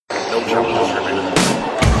No challenges remaining.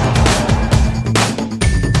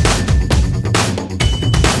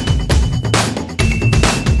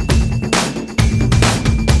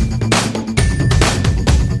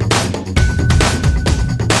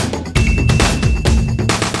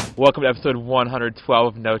 Welcome to episode 112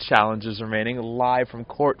 of No Challenges Remaining, live from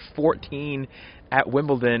Court 14 at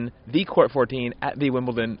Wimbledon, the Court 14 at the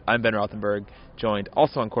Wimbledon. I'm Ben Rothenberg, joined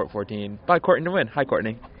also on Court 14 by Courtney Nguyen. Hi,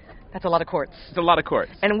 Courtney. That's a lot of courts. It's a lot of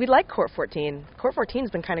courts. And we like Court 14. Court 14's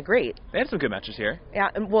been kind of great. They had some good matches here. Yeah,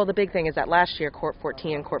 well, the big thing is that last year Court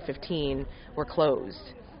 14 and Court 15 were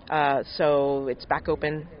closed. So it's back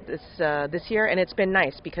open this year, and it's been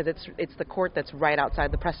nice because it's the court that's right outside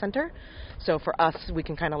the press center. So for us, we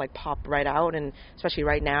can kind of like pop right out, and especially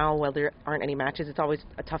right now, while there aren't any matches, it's always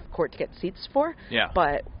a tough court to get seats for. Yeah.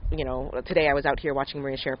 But you know, today I was out here watching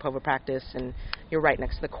Maria Sharapova practice, and you're right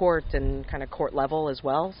next to the court and kind of court level as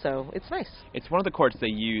well. So it's nice. It's one of the courts they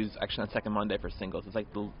use actually on Second Monday for singles. It's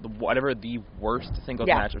like the whatever the worst singles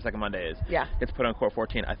match of Second Monday is. Yeah. It's put on Court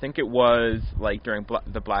 14. I think it was like during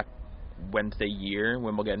the Black Wednesday year,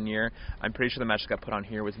 Wimbledon year. I'm pretty sure the match that got put on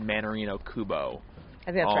here was Mannarino Kubo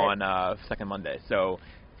on Second Monday. So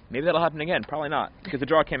maybe that'll happen again. Probably not, because the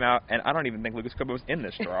draw came out, and I don't even think Lucas Kubo was in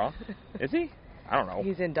this draw. Is he? I don't know.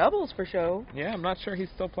 He's in doubles for show. Yeah, I'm not sure he's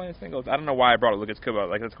still playing singles. I don't know why I brought up Lucas Kubo.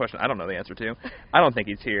 Like, that's a question I don't know the answer to. I don't think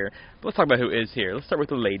he's here. But let's talk about who is here. Let's start with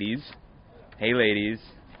the ladies. Hey, ladies.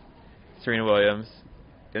 Serena Williams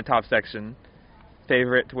in the top section.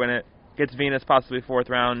 Favorite to win it. Gets Venus possibly fourth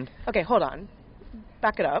round. Okay, hold on.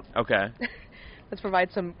 Back it up. Okay. Let's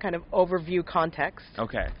provide some kind of overview context.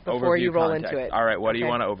 Okay. Before overview you roll context. into it. All right. What do you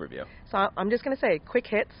want to overview? So I'm just going to say quick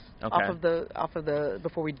hits okay. off of the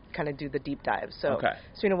before we kind of do the deep dive. So okay.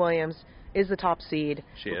 Serena Williams is the top seed.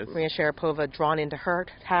 She is. Maria Sharapova drawn into her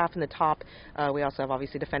half in the top. We also have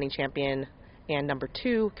obviously defending champion and number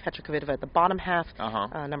 2, Petra Kvitova at the bottom half.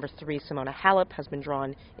 Number 3, Simona Halep has been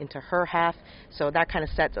drawn into her half. So that kind of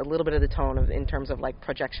sets a little bit of the tone in terms of like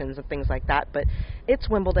projections and things like that. But it's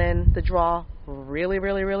Wimbledon. The draw really,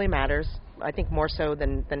 really, really matters. I think more so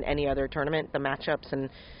than any other tournament. The matchups and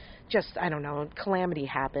just, I don't know, calamity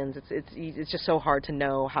happens. It's just so hard to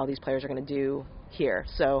know how these players are going to do here.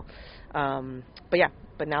 So,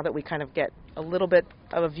 but now that we kind of get a little bit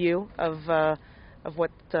of a view of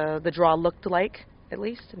what the draw looked like, at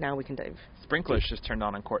least, now we can dive. Sprinklers just turned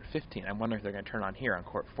on Court 15. I wonder if they're going to turn on here on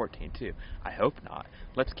Court 14, too. I hope not.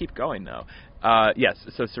 Let's keep going, though. Yes,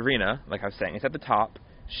 so Serena, like I was saying, is at the top.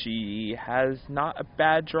 She has not a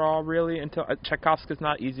bad draw, really, until Tchaikovska's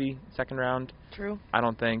not easy second round. True. I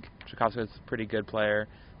don't think. Tchaikovska's a pretty good player.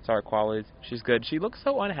 Saw her qualities. She's good. She looks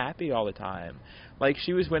so unhappy all the time. Like,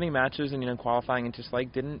 she was winning matches and, qualifying and just,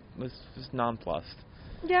 like, was nonplussed.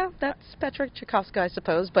 Yeah, that's Petra Tchaikovska, I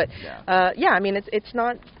suppose. But, I mean, it's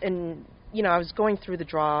not, and, I was going through the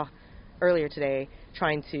draw earlier today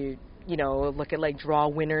trying to, look at, like, draw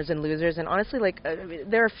winners and losers. And honestly, like,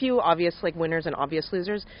 there are a few obvious, like, winners and obvious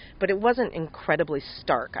losers, but it wasn't incredibly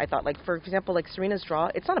stark. I thought, like, for example, like, Serena's draw,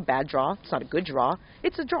 it's not a bad draw. It's not a good draw.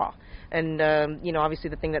 It's a draw. And, obviously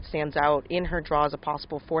the thing that stands out in her draw is a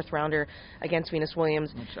possible fourth rounder against Venus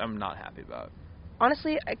Williams. Which I'm not happy about.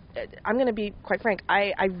 Honestly, I'm going to be quite frank.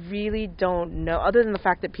 I really don't know, other than the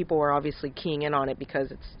fact that people were obviously keying in on it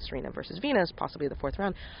because it's Serena versus Venus, possibly the fourth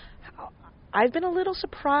round. I've been a little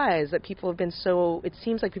surprised that people have been it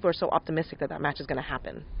seems like people are so optimistic that match is going to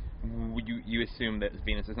happen. You assume that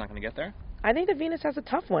Venus is not going to get there? I think that Venus has a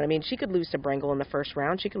tough one. I mean, she could lose to Brengel in the first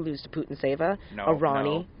round. She could lose to Putintseva,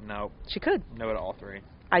 Irani. No. She could. No to all three.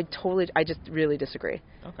 I just really disagree.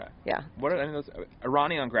 Okay. Yeah. What are any of those?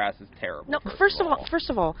 Irani on grass is terrible. No, first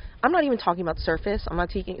of all, I'm not even talking about surface. I'm not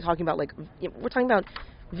talking about, like, we're talking about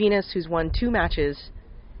Venus, who's won 2 matches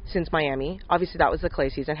since Miami. Obviously, that was the clay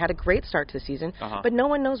season. Had a great start to the season, but no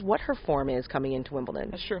one knows what her form is coming into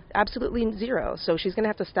Wimbledon. That's true. Absolutely zero. So she's going to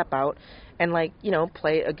have to step out and, like,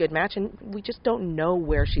 play a good match, and we just don't know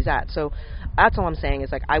where she's at. So that's all I'm saying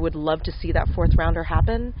is, like, I would love to see that fourth rounder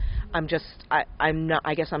happen. I'm not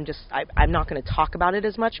going to talk about it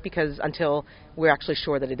as much because until we're actually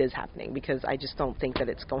sure that it is happening, because I just don't think that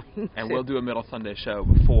it's going to. And we'll do a Middle Sunday show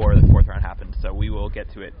before the fourth round happens, so we will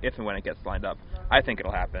get to it if and when it gets lined up. I think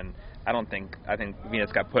it'll happen. I think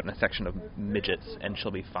Venus got put in a section of midgets and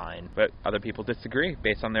she'll be fine. But other people disagree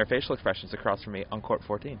based on their facial expressions across from me on Court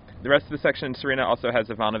 14. The rest of the section, Serena also has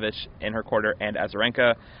Ivanovic in her quarter and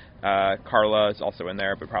Azarenka. Carla is also in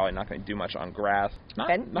there, but probably not going to do much on grass.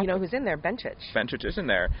 Who's in there? Bencic. Bencic is in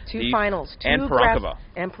there. Two finals. And Perankova.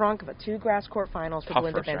 And Perankova. 2 grass court finals for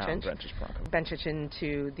Belinda Bencic. Bencic Bencic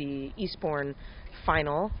into the Eastbourne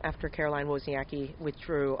final after Caroline Wozniacki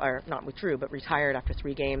retired after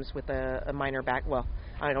 3 games with a minor back. Well,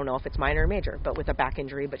 I don't know if it's minor or major, but with a back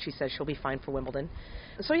injury. But she says she'll be fine for Wimbledon.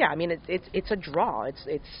 So yeah, I mean it's a draw.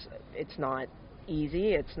 It's not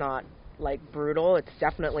easy. It's not like brutal. It's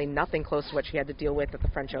definitely nothing close to what she had to deal with at the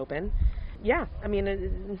French Open. Yeah, I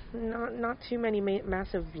mean not too many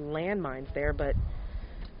massive landmines there, but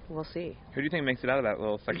we'll see. Who do you think makes it out of that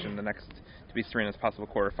little section the next to be Serena's possible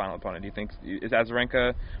quarterfinal opponent? Do you think is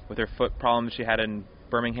Azarenka with her foot problems she had in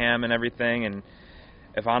Birmingham and everything, and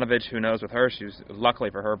Ivanovic, who knows with her, luckily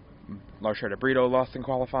for her, Larchard Brito lost in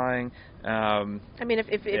qualifying. I mean,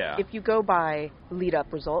 if you go by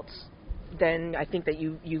lead-up results, then I think that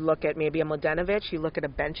you look at maybe a Mladenovic, you look at a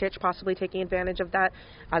Bencic possibly taking advantage of that.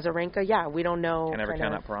 Azarenka, yeah, we don't know. Can never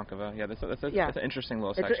count out Poronkova. Yeah, that's an interesting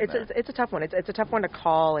little section it's a tough one. It's a tough one to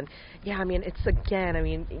call, and yeah, I mean,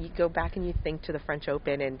 you go back and you think to the French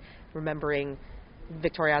Open and remembering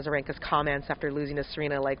Victoria Azarenka's comments after losing to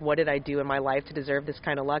Serena, like, what did I do in my life to deserve this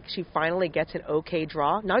kind of luck? She finally gets an okay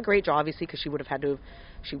draw. Not a great draw, obviously, because she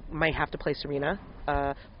might have to play Serena,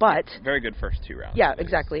 but very good first 2 rounds. Yeah,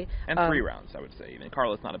 exactly. And 3 rounds, I would say. Even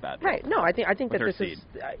Carla's not a bad draw. Right. No, I think that this seed. is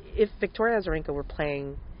if Victoria Azarenka were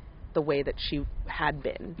playing the way that she had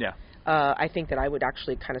been. Yeah. I think that I would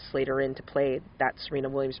actually kind of slate her in to play that Serena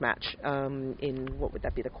Williams match in what would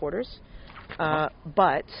that be, the quarters?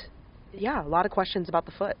 But yeah, a lot of questions about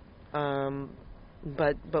the foot.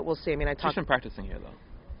 But we'll see. I mean, she's been practicing here though.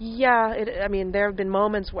 Yeah, I mean, there have been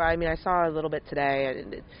moments where, I mean, I saw a little bit today.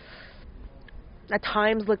 It at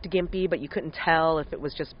times looked gimpy, but you couldn't tell if it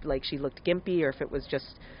was just like she looked gimpy or if it was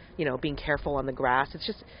just, being careful on the grass.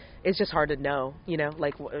 It's just hard to know,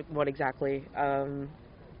 like what exactly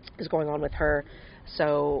is going on with her.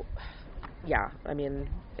 So, yeah, I mean,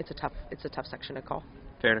 it's a tough section to call.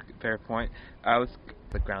 Fair point.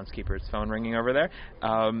 The groundskeeper's phone ringing over there.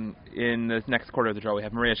 In the next quarter of the draw, we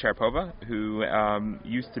have Maria Sharapova, who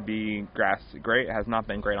used to be grass great, has not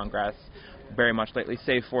been great on grass very much lately,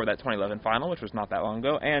 save for that 2011 final, which was not that long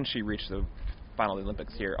ago, and she reached the final of the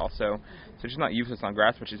Olympics here also. So she's not useless on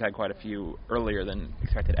grass, but she's had quite a few earlier than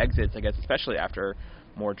expected exits, I guess, especially after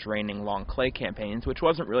more draining long clay campaigns, which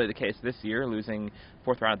wasn't really the case this year, losing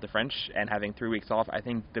 4th round at the French and having 3 weeks off. I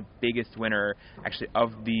think the biggest winner actually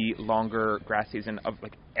of the longer grass season of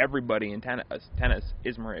like everybody in tennis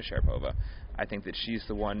is Maria Sharapova. I think that she's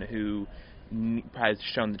the one who has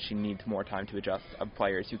shown that she needs more time to adjust of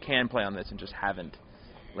players who can play on this and just haven't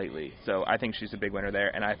lately. So I think she's a big winner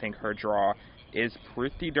there, and I think her draw is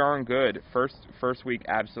pretty darn good. First week,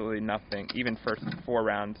 absolutely nothing. Even first 4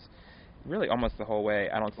 rounds, really almost the whole way.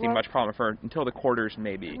 I don't see much problem for her until the quarters,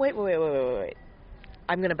 maybe. Wait.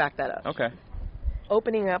 I'm going to back that up. Okay.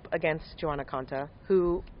 Opening up against Joanna Konta,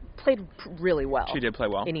 who played really well. She did play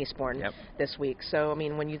well. In Eastbourne this week. So, I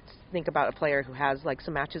mean, when you think about a player who has, like,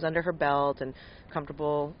 some matches under her belt and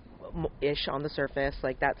comfortable-ish on the surface,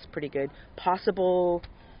 like, that's pretty good. Possible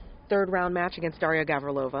 3rd round match against Daria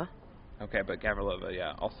Gavrilova. Okay, but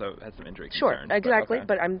Gavrilova, also has some injury concerns. Sure, exactly.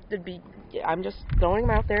 But I'm just throwing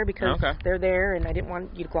them out there because they're there, and I didn't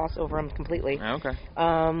want you to gloss over them completely. Okay.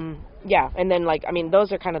 Yeah, and then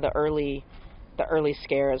those are kind of the early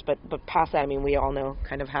scares. But past that, I mean, we all know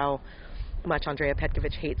kind of how much Andrea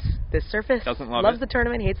Petkovic hates this surface. Loves the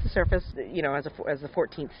tournament, hates the surface. As a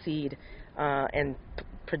 14th seed, and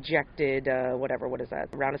projected, what is that,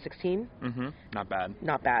 round of 16? Mm-hmm.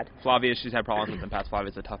 Not bad. Flavia, she's had problems with in the past.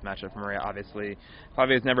 Flavia's a tough matchup for Maria, obviously.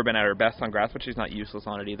 Flavia's never been at her best on grass, but she's not useless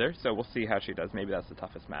on it either, so we'll see how she does. Maybe that's the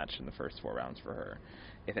toughest match in the first 4 rounds for her,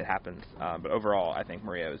 if it happens. But overall, I think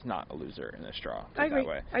Maria is not a loser in this draw. I agree. That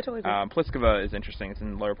way. I totally agree. Pliskova is interesting. It's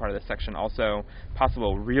in the lower part of this section. Also,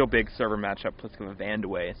 possible real big server matchup, Pliskova-Van de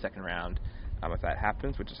Wey, second round. If that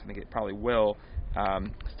happens, which I think it probably will.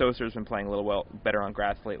 Stosur's been playing a little better on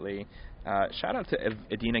grass lately. Shout out to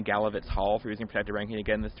Adina Galovitz-Hall for using protected ranking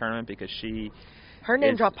again in this tournament, because her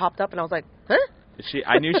name drop popped up and I was like, huh?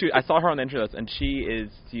 I saw her on the entry list, and she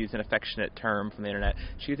is, to use an affectionate term from the internet,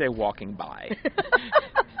 she's a walking by.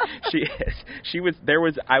 She is.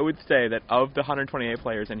 I would say that of the 128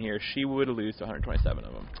 players in here, she would lose to 127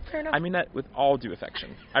 of them. Fair enough. I mean that with all due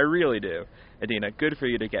affection. I really do. Adina, good for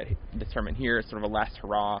you to get this tournament here. It's sort of a last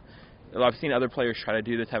hurrah. I've seen other players try to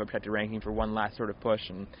do this, have a protected ranking for one last sort of push,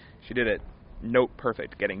 and she did it note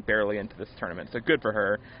perfect, getting barely into this tournament. So good for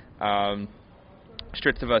her.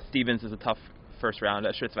 Stritzova Stevens is a tough first round.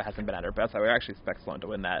 Stritzova hasn't been at her best. I would actually expect Sloan to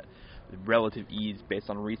win that with relative ease based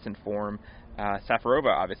on recent form.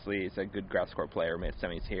 Safarova, obviously, is a good grass court player, made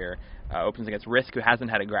semis here. Opens against Risk, who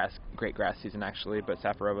hasn't had a great grass season, actually, but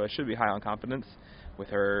Safarova should be high on confidence with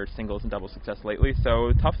her singles and doubles success lately.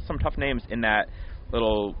 So some tough names in that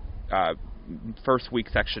little first week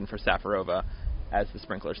section for Safarova as the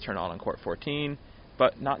sprinklers turn on court 14,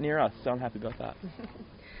 but not near us, so I'm happy about that.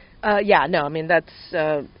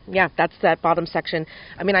 That's that bottom section.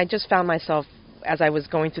 I mean, I just found myself, as I was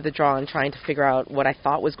going through the draw and trying to figure out what I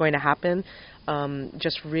thought was going to happen,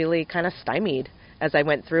 just really kind of stymied as I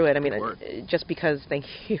went through it. I mean, just because, thank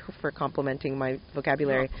you for complimenting my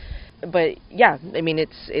vocabulary. Yeah. But yeah, I mean,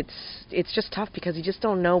 it's just tough because you just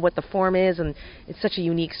don't know what the form is, and it's such a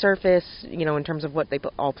unique surface, you know, in terms of what they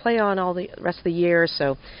all play on all the rest of the year.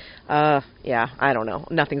 So, yeah, I don't know.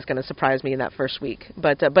 Nothing's going to surprise me in that first week.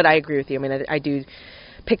 But I agree with you. I mean, I do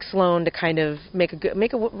pick Sloane to kind of make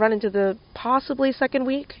a run into the possibly second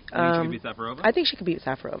week. You think she could beat Safarova? I think she could beat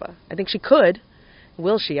Safarova. I think she could.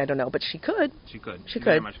 Will she? I don't know, but she could. She could. She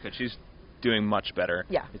very could. Much could. She's doing much better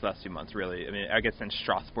these last 2 months, really. I mean, I guess in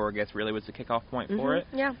Strasbourg, really was the kickoff point for it.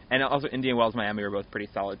 Yeah. And also Indian Wells, Miami were both pretty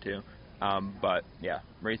solid, too. But, yeah,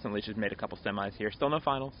 recently she's made a couple semis here. Still no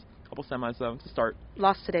finals. Couple semis, though, to start.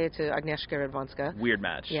 Lost today to Agnieszka Radwanska. Weird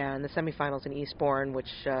match. Yeah, in the semifinals in Eastbourne, which,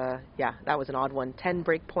 that was an odd one. 10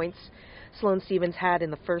 break points Sloane Stephens had in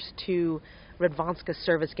the first two Radwanska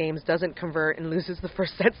service games, doesn't convert, and loses the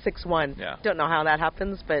first set 6-1. Yeah. Don't know how that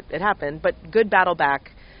happens, but it happened. But good battle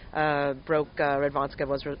back. Broke Radwanska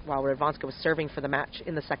while Radwanska was serving for the match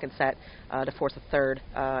in the second set to force a third,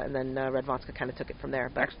 and then Radwanska kind of took it from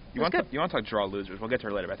there. But you want to talk draw losers? We'll get to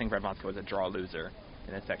her later, but I think Radwanska was a draw loser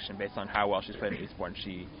in this section based on how well she's played in Eastbourne.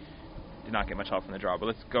 She did not get much help from the draw. But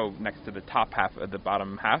let's go next to the top part of the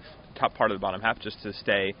bottom half, just to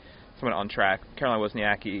stay somewhat on track. Caroline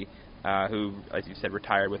Wozniacki, who, as you said,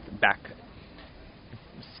 retired with back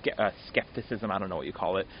skepticism, I don't know what you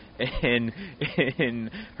call it, in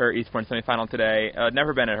her Eastbourne semifinal today.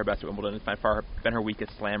 Never been at her best at Wimbledon. It's by far been her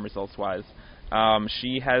weakest slam results-wise.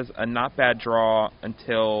 She has a not bad draw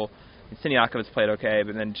until Siniakova has played okay,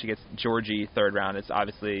 but then she gets Georgie third round. It's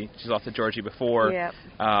obviously, she's lost to Georgie before. Yep.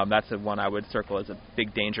 That's the one I would circle as a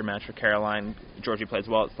big danger match for Caroline. Georgie plays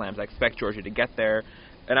well at slams. I expect Georgie to get there.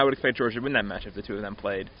 And I would expect Georgia to win that match if the two of them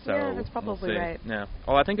played. So yeah, that's probably right. Yeah.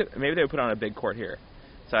 Well, I think maybe they would put on a big court here.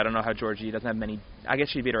 So I don't know how Georgie doesn't have many. I guess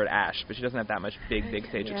she'd beat her at Ash, but she doesn't have that much big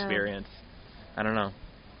stage experience. I don't know.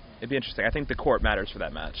 It'd be interesting. I think the court matters for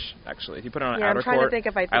that match, actually. If you put it on an outer I'm trying court, to think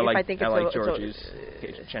I like Georgie's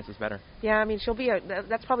chances better. Yeah, I mean, she'll be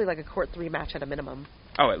that's probably like a court 3 match at a minimum.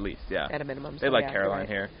 Oh, at least, yeah. At a minimum. They so like yeah, Caroline right.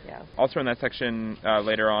 here. Yeah. Also in that section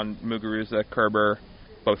later on, Muguruza, Kerber,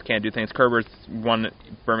 both can do things. Kerber's won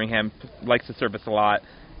Birmingham, likes to service a lot.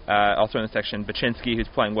 Also in the section, Baczynski, who's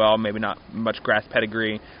playing well, maybe not much grass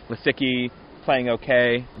pedigree. Lisicki playing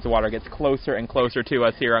okay. As the water gets closer and closer to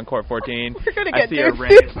us here on court 14. We're gonna get I see a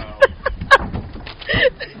rainbow.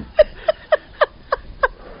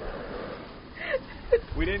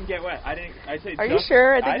 We didn't get wet. Are you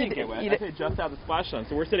sure? I didn't get wet. I said just out the splash zone.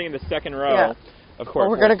 So we're sitting in the second row of court.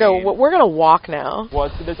 Well, we're gonna walk now.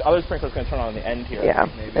 Well, so this other sprinkler's gonna turn on the end here. Yeah,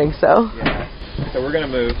 I think so. Yeah. So we're gonna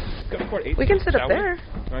move. Let's go to court 18. We can sit up there.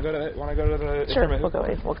 Want to go to the? Sure. We'll go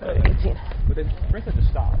to 18. But the sprinkler just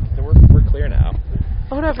stopped, so we're clear now.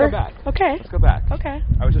 Whatever. Let's go back. Okay. Let's go back. Okay.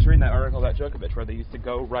 I was just reading that article about Djokovic where they used to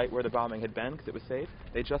go right where the bombing had been because it was safe.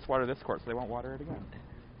 They just water this court, so they won't water it again.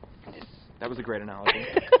 That was a great analogy.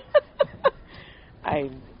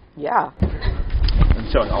 Yeah. I'm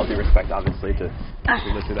showing all due respect, obviously, to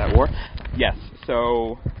who lived through that war. Yes.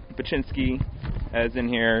 So Baczynski is in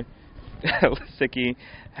here. Lisicki,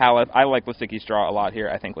 Halep. I like Lisicki's draw a lot here.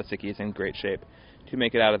 I think Lisicki is in great shape to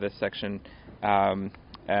make it out of this section.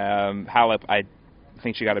 Halep, I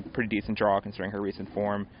think she got a pretty decent draw considering her recent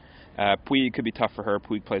form. Puig could be tough for her.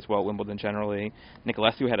 Puig plays well at Wimbledon generally.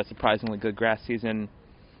 Nicolescu had a surprisingly good grass season.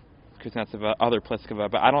 Kuznetsova, other Pliskova,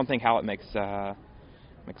 but I don't think Halep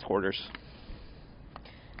makes quarters.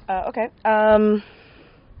 Okay.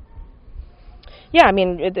 Yeah, I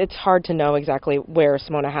mean, it's hard to know exactly where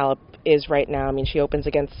Simona Halep is right now. I mean, she opens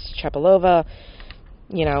against Chepalova.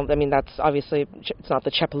 You know, I mean, that's obviously, it's not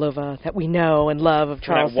the Chepalova that we know and love of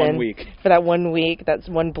Charleston. For that 1 week. For that 1 week. That's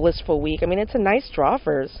one blissful week. I mean, it's a nice draw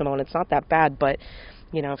for Simona. It's not that bad, but,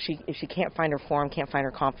 you know, if she can't find her form, can't find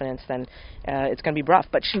her confidence, then it's going to be rough.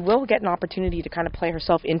 But she will get an opportunity to kind of play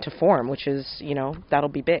herself into form, which is, you know, that'll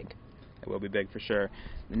be big. It will be big for sure.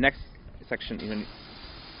 The next section, even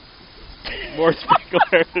more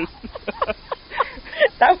sprinklers.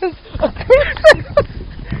 That was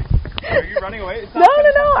Are you running away? No.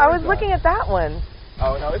 I was looking at that one.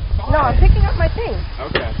 Oh, no, it's fine. No, I'm picking up my thing.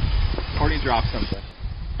 Okay. Courtney dropped something.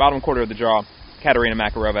 Bottom quarter of the draw, Katerina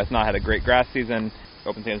Makarova has not had a great grass season.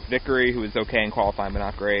 Opens against Vickery, who is okay in qualifying but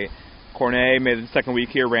not great. Cornet made it the second week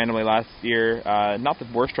here randomly last year. Not the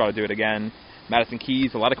worst draw to do it again. Madison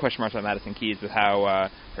Keys, a lot of question marks on Madison Keys with how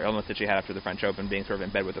her illness that she had after the French Open, being sort of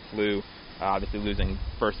in bed with the flu. Obviously losing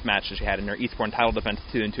first match that she had in her Eastbourne title defense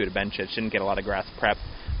 2-2 to Bencic. She didn't get a lot of grass prep,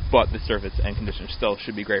 but the surface and conditions still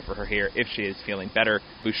should be great for her here if she is feeling better.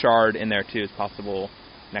 Bouchard in there too is possible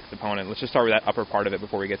next opponent. Let's just start with that upper part of it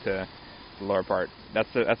before we get to the lower part. That's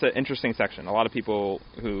an interesting section. A lot of people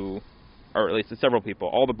who, or at least several people,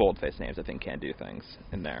 all the bold-faced names I think can do things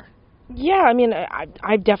in there. Yeah, I mean,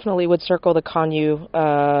 I definitely would circle the Konyu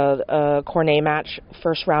Cornet match,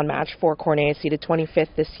 first round match for Cornet, seeded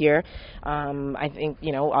 25th this year. I think,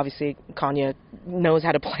 obviously Konyu knows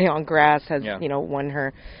how to play on grass, has, won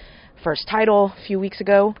her first title a few weeks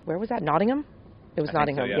ago. Where was that? Nottingham? It was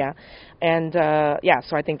Nottingham, so, yeah. And,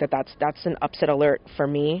 so I think that's an upset alert for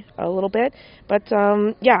me a little bit. But,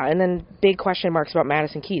 and then big question marks about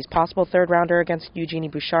Madison Keys. Possible third-rounder against Eugenie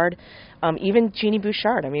Bouchard. Even Jeannie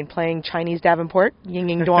Bouchard, playing Chinese Davenport,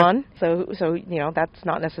 Ying Duan. So that's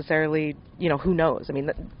not necessarily, who knows.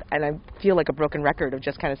 And I feel like a broken record of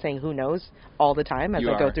just kind of saying who knows all the time as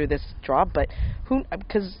I go through this draw. But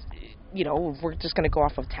because we're just going to go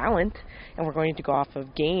off of talent and we're going to go off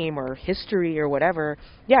of game or history or whatever,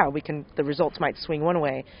 the results might swing one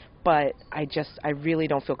way, but I really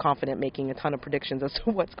don't feel confident making a ton of predictions as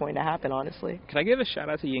to what's going to happen, honestly. Can I give a shout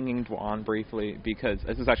out to Ying Duan briefly? Because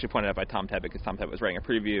this is actually pointed out by Tom Tebbett, because Tom Tebbett was writing a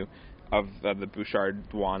preview of the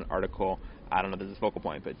Bouchard-Duan article. I don't know if this is a focal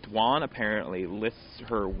point, but Duan apparently lists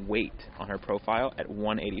her weight on her profile at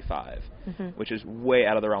 185, which is way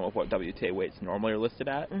out of the realm of what WTA weights normally are listed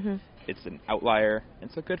at. It's an outlier,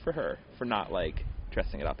 and so good for her for not,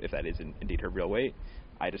 dressing it up if that is indeed her real weight.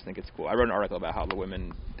 I just think it's cool. I wrote an article about how the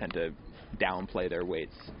women tend to downplay their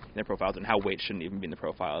weights in their profiles and how weight shouldn't even be in the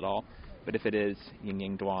profile at all. But if it is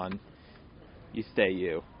Ying Duan, you stay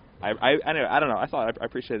you. I don't know. I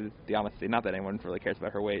appreciated the honesty. Not that anyone really cares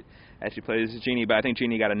about her weight as she plays Jeannie, but I think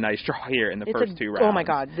Jeannie got a nice draw here in the first two rounds. Oh my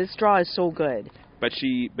God, this draw is so good. But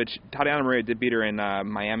Tatiana Maria did beat her in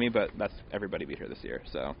Miami, but everybody beat her this year.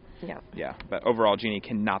 So yeah. But overall, Jeannie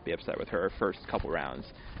cannot be upset with her first couple rounds.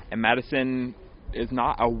 And Madison is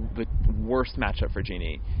not the worst matchup for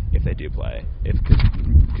Jeannie if they do play, because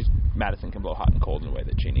Madison can blow hot and cold in a way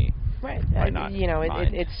that Jeannie. Right.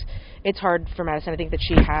 It's hard for Madison. I think that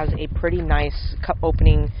she has a pretty nice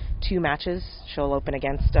opening two matches. She'll open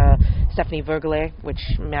against Stephanie Vergele, which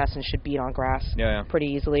Madison should beat on grass pretty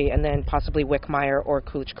easily, and then possibly Wickmeyer or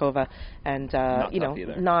Kulichkova. And,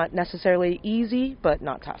 not necessarily easy, but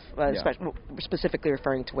not tough, specifically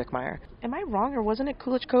referring to Wickmeyer. Am I wrong, or wasn't it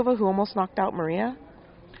Kulichkova who almost knocked out Maria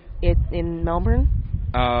in Melbourne?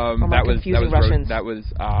 That was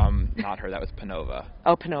not her. That was Panova.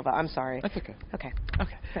 Oh, Panova. I'm sorry. That's okay. Okay.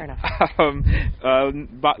 Fair enough.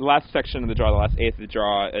 But last section of the draw, the last eighth of the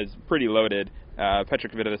draw, is pretty loaded. Petra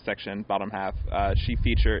Kvitova section, bottom half.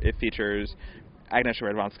 It features Agnieszka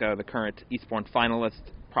Radwanska, the current Eastbourne finalist,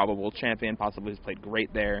 probable champion, possibly who's played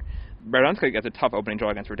great there. Radwanska gets a tough opening draw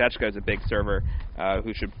against Radechka as a big server,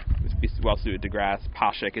 who should be well suited to grass.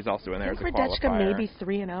 Pashik is also in there as a qualifier. Radechka may be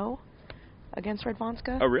 3-0. Against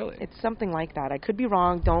Radwanska. Oh, really? It's something like that. I could be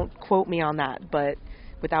wrong. Don't quote me on that. But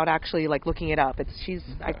without actually looking it up,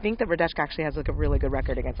 I think that Radechka actually has a really good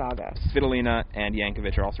record against Aga. Svitolina and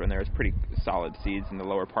Yankovic are also in there as pretty solid seeds in the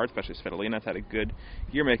lower part, especially Svitolina's had a good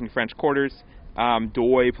year making French quarters.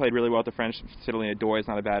 Doi played really well at the French. Svitolina Doi is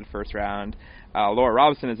not a bad first round. Laura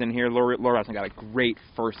Robinson is in here. Laura Robinson got a great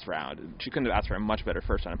first round. She couldn't have asked for a much better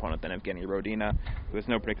first round opponent than Evgeny Rodina, who has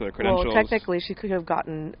no particular credentials. Well, technically, she could have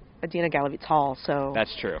gotten Adina Galavic-Hall, so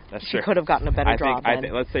that's true. She could have gotten a better draw. I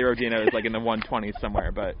think let's say Rodina is in the 120s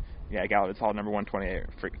somewhere, but yeah, Galavic-Hall number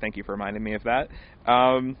 128. Thank you for reminding me of that.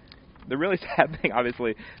 The really sad thing,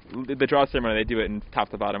 obviously, the draw ceremony, they do it in top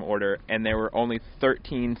to bottom order, and there were only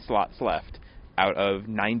 13 slots left out of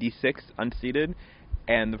 96 unseeded,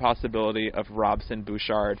 and the possibility of Robson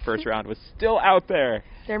Bouchard first round was still out there.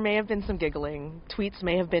 There may have been some giggling. Tweets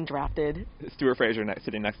may have been drafted. Stuart Fraser,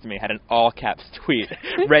 sitting next to me, had an all-caps tweet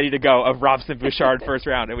ready to go of Robson Bouchard first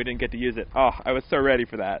round, and we didn't get to use it. Oh, I was so ready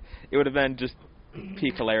for that. It would have been just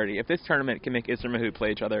peak hilarity. If this tournament can make Isner Mahut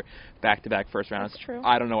play each other back-to-back first rounds,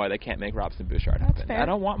 I don't know why they can't make Robson Bouchard happen. Fair. I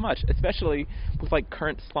don't want much, especially with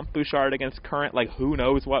current slump Bouchard against current who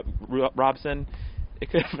knows what Robson. It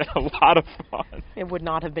could have been a lot of fun. It would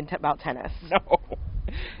not have been about tennis. No,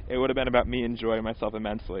 it would have been about me enjoying myself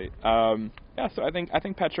immensely. So I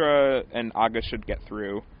think Petra and Aga should get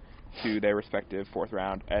through to their respective fourth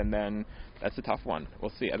round, and then that's a tough one.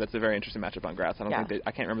 We'll see. That's a very interesting matchup on grass. I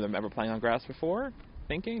can't remember them ever playing on grass before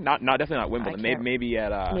thinking. Not definitely not Wimbledon. Maybe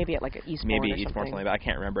at like Eastbourne. Maybe or Eastbourne something. but I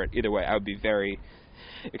can't remember it. Either way, I would be very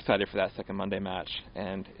excited for that second Monday match,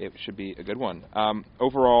 and it should be a good one.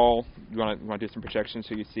 Overall, you want to do some projections?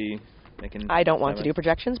 Who you see making? I don't want to do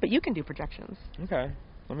projections, but you can do projections. Okay.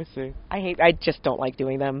 Let me see. I just don't like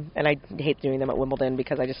doing them, and I hate doing them at Wimbledon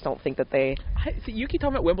because I just don't think that they... See, you keep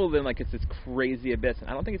talking about Wimbledon like it's this crazy abyss, and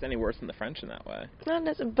I don't think it's any worse than the French in that way.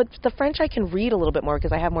 But the French I can read a little bit more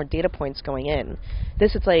because I have more data points going in.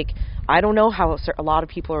 This, it's like, I don't know how a lot of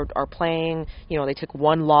people are playing. You know, they took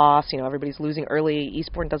one loss. You know, everybody's losing early.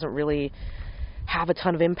 Eastbourne doesn't really have a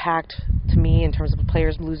ton of impact to me in terms of the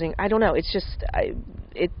players losing. I don't know. It's just,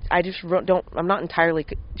 I'm not entirely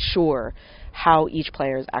sure how each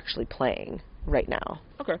player is actually playing right now.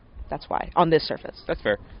 Okay. That's why, on this surface. That's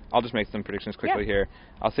fair. I'll just make some predictions quickly here.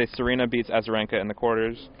 I'll say Serena beats Azarenka in the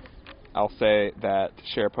quarters. I'll say that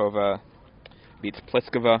Sharapova beats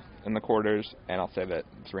Pliskova in the quarters. And I'll say that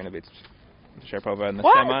Serena beats Sharapova in the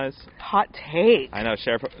semis. Hot take. I know,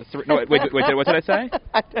 Sharapova. No, wait, what did I say?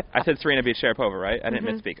 I said Serena beats Sharapova, right? I didn't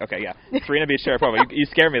misspeak. Okay, yeah. Serena beats Sharapova. You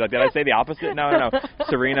scared me. Like, did I say the opposite? No.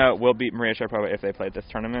 Serena will beat Maria Sharapova if they play this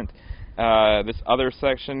tournament. This other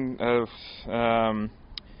section of,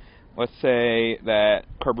 let's say that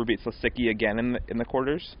Kerber beats Lisicki again in the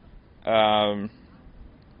quarters. God,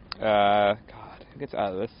 who gets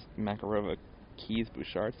out of this Makarova Keys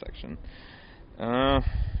Bouchard section?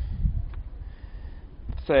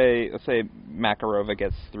 Let's say Makarova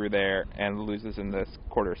gets through there and loses in this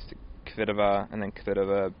quarters to Kvitova, and then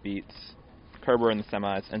Kvitova beats Kerber in the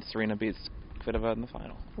semis, and Serena beats Kvitova in the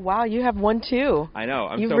final. Wow, you have 1-2. I know.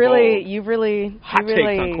 I'm you so really, bold. You really hot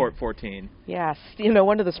takes on court 14. Yes, you know,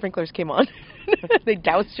 one of the sprinklers came on. They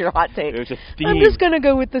doused your hot take. It was just steam. I'm just gonna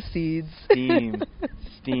go with the seeds.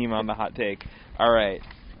 Steam on the hot take. All right,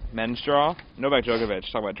 men's draw. Novak Djokovic.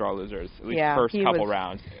 Talk about draw losers. At least first couple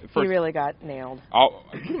rounds. He really got nailed.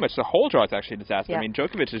 Pretty much the whole draw is actually a disaster. Yeah. I mean,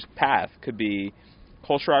 Djokovic's path could be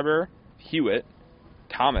Kohlschreiber, Hewitt,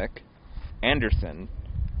 Tomic, Anderson,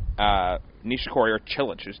 Nishikori or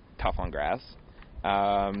Cilic, who's tough on grass,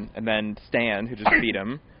 and then Stan, who just beat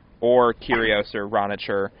him, or Kyrgios or Raonic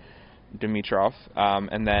or Dimitrov,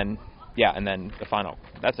 and then the final.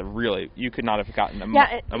 That's you could not have gotten a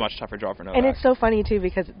much tougher draw for Novak. And it's so funny, too,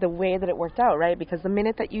 because the way that it worked out, right? Because the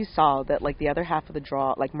minute that you saw that, like, the other half of the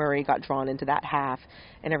draw, like, Murray got drawn into that half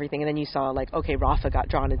and everything, and then you saw, like, okay, Rafa got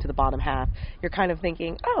drawn into the bottom half, you're kind of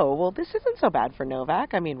thinking, oh, well, this isn't so bad for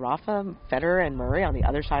Novak. I mean, Rafa, Federer, and Murray on the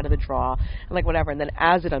other side of the draw, and, like, whatever. And then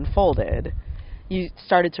as it unfolded, you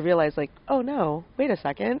started to realize, like, oh, no, wait a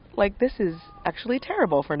second. Like, this is actually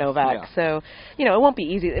terrible for Novak. Yeah. So, you know, it won't be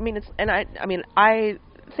easy. I mean, I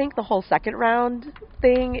think the whole second round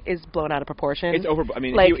thing is blown out of proportion. It's over. I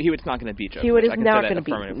mean, like, Hewitt's not going to beat Djokovic. Hewitt is not going to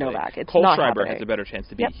beat Novak. It's not happening. Kohlschreiber has a better chance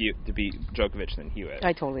to beat Djokovic than Hewitt.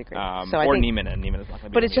 I totally agree. Or Niemann, and Niemann is not going to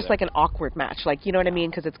beat But it's him just either. like an awkward match. Like, you know what I mean?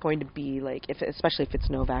 Because it's going to be like, especially if it's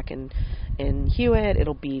Novak and Hewitt,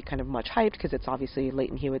 it'll be kind of much hyped because it's obviously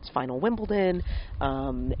Leighton Hewitt's final Wimbledon,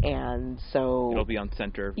 and so it'll be on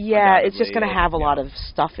center. Yeah, it's just going to have a lot of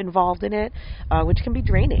stuff involved in it, which can be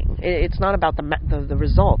draining. It's not about the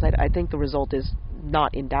result. I think the result is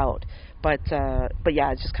not in doubt, but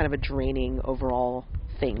yeah, it's just kind of a draining overall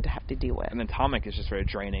thing to have to deal with. And then Tomic is just very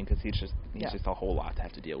draining because he's just a whole lot to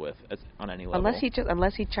have to deal with on any level.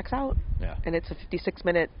 Unless he checks out, and it's a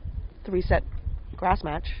 56-minute 3-set grass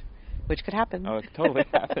match, which could happen. Oh, it could totally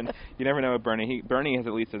happen. You never know with Bernie. Bernie has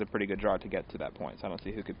at least a pretty good draw to get to that point, so I don't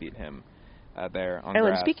see who could beat him there on grass.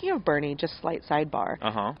 And speaking of Bernie, just slight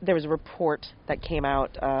sidebar. There was a report that came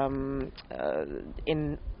out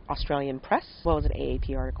in Australian press. Well, it was an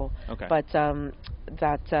AAP article. Okay. But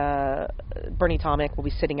that Bernie Tomic will be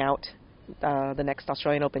sitting out the next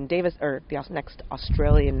Australian Open Davis, or the next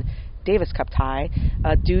Australian Davis Cup tie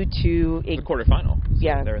due to the quarterfinal.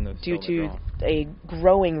 So due to a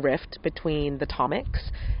growing rift between the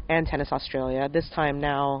Tomics and Tennis Australia. This time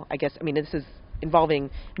now, this is involving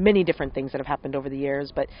many different things that have happened over the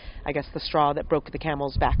years, but I guess the straw that broke the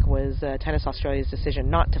camel's back was Tennis Australia's decision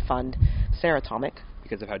not to fund Sarah Tomic.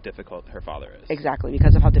 Because of how difficult her father is. Exactly,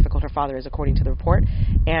 because of how difficult her father is, according to the report.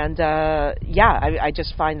 And, I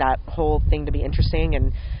just find that whole thing to be interesting,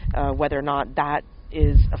 and whether or not that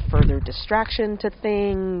is a further distraction to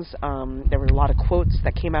things. There were a lot of quotes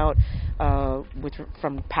that came out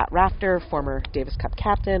from Pat Rafter, former Davis Cup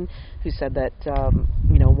captain, who said that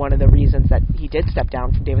one of the reasons that he did step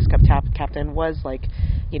down from Davis Cup captain was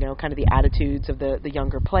kind of the attitudes of the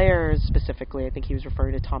younger players. Specifically, I think he was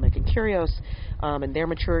referring to Tomic and Kyrgios, and their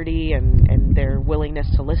maturity and their willingness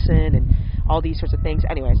to listen and all these sorts of things.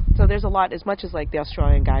 Anyways, so there's a lot, as much as like the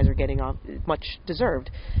Australian guys are getting much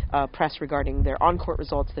deserved press regarding their on-court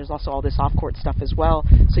results, there's also all this off-court stuff as well.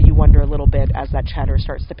 So you wonder a little bit as that chatter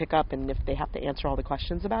starts to pick up, and if they have to answer all the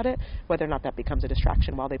questions about it, whether or not that becomes a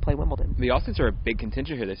distraction while they play Wimbledon. The Aussies are a big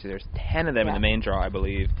contingent here this year. There's 10 of them in the main draw, I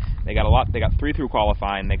believe. They got a lot. They got 3 through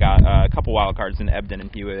qualifying. They got a couple wild cards in Ebden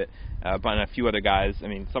and Hewitt, but a few other guys. I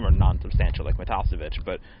mean, some are non-substantial like Matasevic,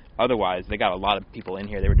 but otherwise they got a lot of people in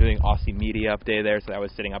here. They were doing Aussie Media Up Day there, so I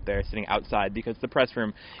was sitting up there, sitting outside because the press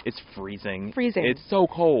room is freezing. It's so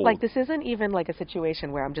cold. Like, this isn't even like a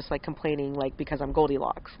situation where I'm just like complaining like because I'm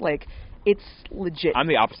Goldilocks. Like, it's legit. I'm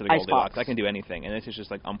the opposite of Goldilocks. Icebox. I can do anything, and this is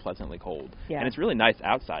just like unpleasantly cold. Yeah. And it's really nice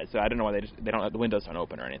outside, so I don't know why they don't, the windows don't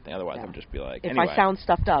open or anything. Otherwise, I would just be like. If I sound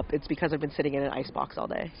stuffed up, it's because I've been sitting in an icebox all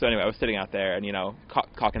day. So anyway, I was sitting out there, and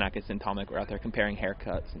Kokkinakis and Tomic were out there comparing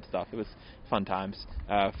haircuts and stuff. It was fun times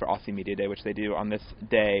for Aussie Media Day, which they do on this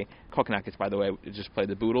day. Kokkinakis, by the way, just played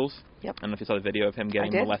the Boodles. Yep. I don't know if you saw the video of him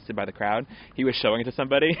getting molested by the crowd. He was showing it to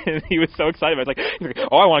somebody, and he was so excited. I was like,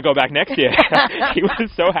 oh, I want to go back next year. He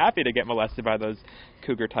was so happy to get molested by those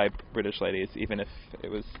cougar-type British ladies, even if it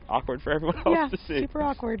was awkward for everyone else to see. Yeah, super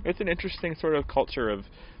awkward. It's an interesting sort of culture of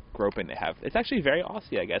groping they have. It's actually very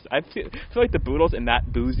Aussie, I guess. I feel like the Boodles, in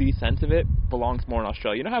that boozy sense of it, belongs more in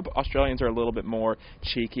Australia. You know how Australians are a little bit more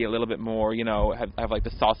cheeky, a little bit more, have like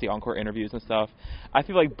the saucy encore interviews and stuff. I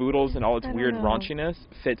feel like Boodles and all its weird raunchiness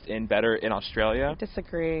fits in better in Australia. I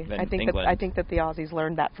disagree. Than I think that the Aussies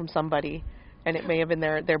learned that from somebody. And it may have been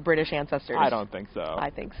their British ancestors. I don't think so.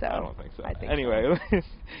 I think so. I don't think so. Anyway,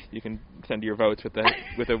 you can send your votes with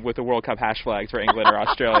the World Cup hash flags for England or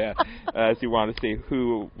Australia, as you want to see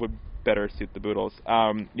who would better suit the Boodles.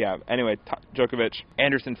 Anyway, Djokovic,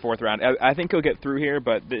 Anderson 4th round. I think he'll get through here,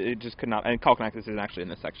 but it just could not. And Kokkinakis is actually in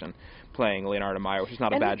this section playing Leonardo Mayer, which is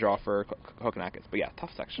not a bad draw for Kokkinakis. But yeah,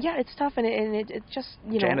 tough section. Yeah, it's tough, and it just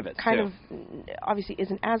Janovic, kind of obviously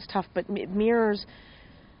isn't as tough, but it mirrors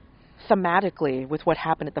thematically with what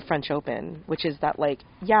happened at the French Open, which is that, like,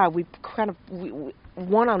 we kind of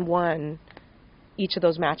one-on-one each of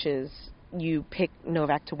those matches you pick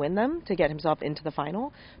Novak to win them, to get himself into the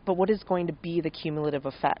final, but what is going to be the cumulative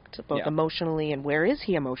effect, both emotionally, and where is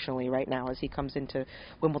he emotionally right now as he comes into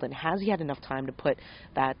Wimbledon? Has he had enough time to put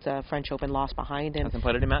that French Open loss behind him? Hasn't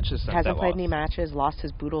played any matches since Hasn't played any matches, lost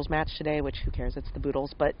his Boodles match today, which who cares, it's the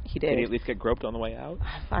Boodles, but he did. Did he at least get groped on the way out?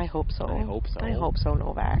 I hope so. I hope so,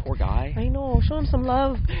 Novak. Poor guy. I know, show him some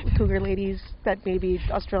love, Cougar ladies that may be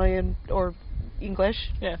Australian or English.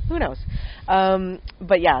 Yeah. Who knows?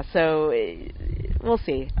 But yeah, so we'll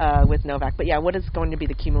see with Novak. But yeah, what is going to be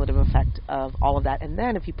the cumulative effect of all of that? And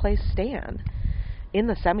then if you play Stan in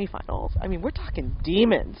the semifinals, I mean, we're talking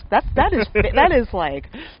demons. That is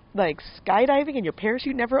like skydiving and your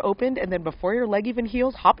parachute never opened, and then before your leg even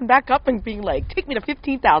heals, hopping back up and being like, take me to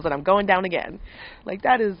 15,000, I'm going down again. Like,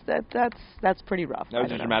 that's pretty rough. That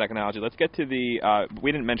was a dramatic analogy. Let's get to the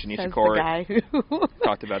we didn't mention Nishikori. The guy who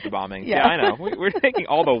talked about the bombing. Yeah, I know. We're taking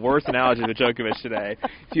all the worst analogies of Djokovic today.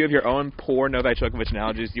 If you have your own poor Novak Djokovic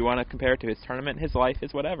analogies you want to compare to his tournament, his life,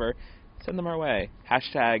 his whatever, send them our way.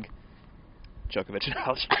 Hashtag Djokovic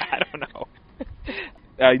analogy. I don't know.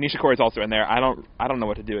 Nishikori is also in there. I don't know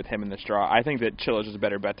what to do with him in this draw. I think that Cilic is a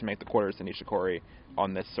better bet to make the quarters than Nishikori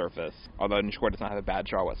on this surface. Although Nishikori does not have a bad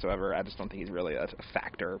draw whatsoever, I just don't think he's really a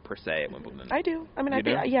factor per se at Wimbledon. I do. I mean, I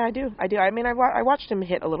do. I do. I mean, I watched him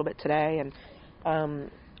hit a little bit today, and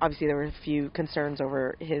obviously there were a few concerns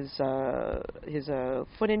over his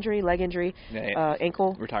foot injury, leg injury,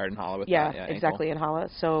 ankle. Retired in Halle with that. Yeah, exactly, ankle. in Halle.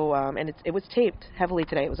 So and it was taped heavily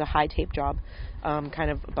today. It was a high tape job,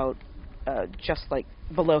 kind of about just like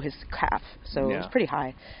below his calf, so it was pretty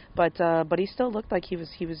high. But he still looked like he was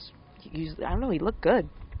I don't know, he looked good.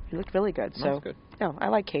 He looked really good. That's so good. No, I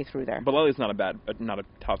like K through there. Bolelli's not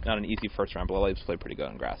an easy first round. Bolelli's played pretty good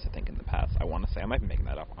on grass, I think, in the past. I want to say. I might be making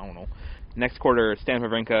that up. I don't know. Next quarter, Stan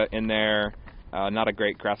Wawrinka in there. Not a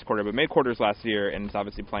great grass quarter, but made quarters last year and is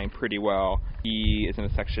obviously playing pretty well. He is in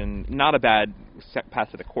a section, not a bad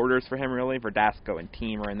pass to the quarters for him, really. Verdasco and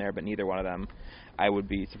Thiem are in there, but neither one of them. I would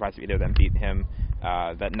be surprised if either of them beat him.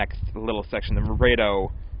 That next little section, the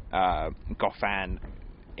Moreto Goffin,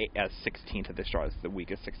 as 16th of this draw, is the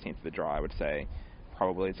weakest 16th of the draw, I would say.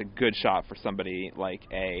 Probably it's a good shot for somebody like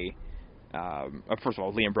first of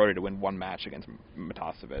all, Liam Brody to win one match against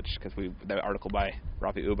Matasevic, because the article by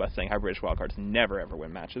Rafi Uba saying how British wildcards never ever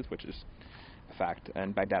win matches, which is a fact,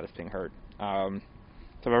 and Baghdad is being hurt.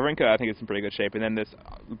 So Wawrinka, I think, is in pretty good shape, and then this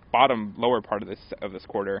lower part of this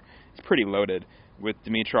quarter is pretty loaded with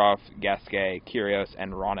Dimitrov, Gasquet, Kyrgios,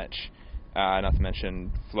 and Raonic. Not to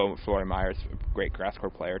mention Florian Myers, great grass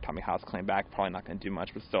court player. Tommy Haas claimed back, probably not going to do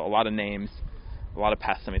much, but still a lot of names, a lot of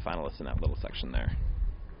past semifinalists in that little section there.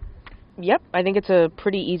 Yep, I think it's a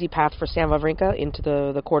pretty easy path for Stan Wawrinka into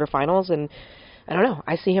the quarterfinals, and I don't know,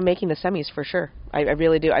 I see him making the semis for sure. I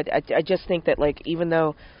really do. I just think that, like, even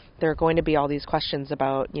though there are going to be all these questions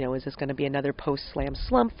about, is this going to be another post-slam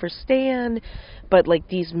slump for Stan? But, like,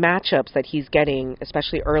 these matchups that he's getting,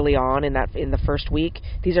 especially early on in the first week,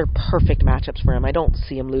 these are perfect matchups for him. I don't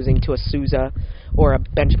see him losing to a Souza or a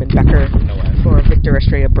Benjamin Becker or a Victor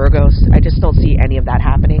Estrella Burgos. I just don't see any of that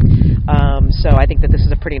happening. So I think that this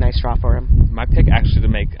is a pretty nice draw for him. My pick actually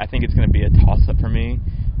I think it's going to be a toss-up for me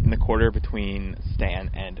in the quarter between Stan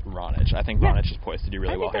and Raonic. I think Raonic is poised to do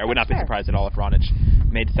really well here. I would not be surprised at all if Raonic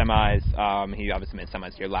made semis. He obviously made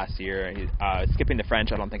semis here last year. Skipping the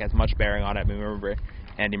French I don't think has much bearing on it. I mean, remember,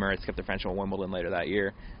 Andy Murray skipped the French and Wimbledon later that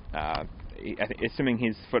year. Assuming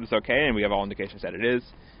his foot is okay, and we have all indications that it is,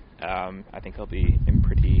 I think he'll be in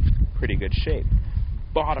pretty good shape.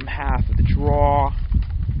 Bottom half of the draw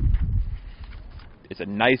is a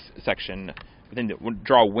nice section. I think the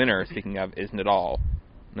draw winner, speaking of, is Nadal.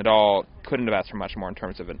 Nadal couldn't have asked for much more in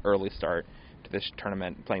terms of an early start to this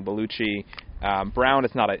tournament, playing Bellucci. Brown,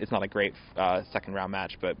 it's not a great second round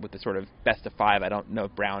match, but with the sort of best of five, I don't know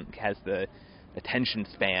if Brown has the attention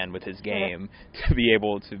span with his game to be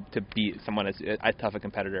able to beat someone as tough a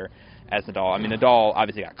competitor as Nadal. I mean, Nadal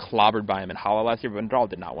obviously got clobbered by him in Halle last year, but Nadal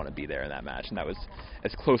did not want to be there in that match, and that was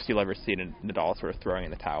as close as you'll ever see to Nadal sort of throwing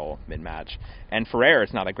in the towel mid-match. And Ferrer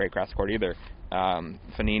is not a great grass court either.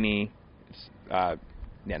 Fognini,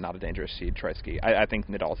 not a dangerous seed. Troitsky. I think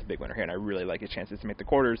Nadal's a big winner here, and I really like his chances to make the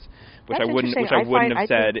quarters, which I wouldn't have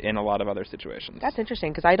said in a lot of other situations. That's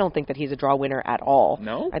interesting, because I don't think that he's a draw winner at all.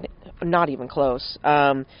 No? Not even close.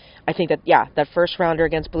 I think that, that first rounder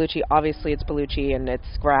against Bellucci, obviously it's Bellucci, and it's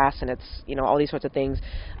grass, and it's, all these sorts of things.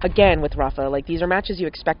 Again, with Rafa, like, these are matches you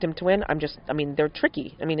expect him to win. They're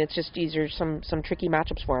tricky. These are some tricky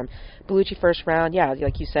matchups for him. Bellucci first round,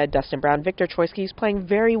 like you said, Dustin Brown. Victor Troitsky is playing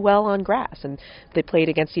very well on grass, and they played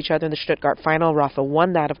against each other in the Stuttgart final. Rafa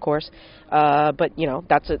won that, of course. But,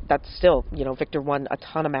 that's still, Victor won a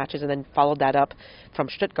ton of matches and then followed that up from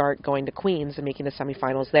Stuttgart going to Queens and making the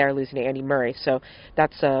semifinals there, losing to Andy Murray. So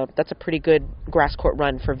that's a pretty good grass court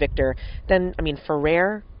run for Victor. Then,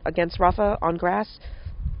 Ferrer against Rafa on grass,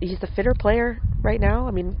 he's the fitter player right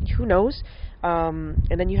now. Who knows? And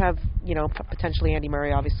then you have, potentially Andy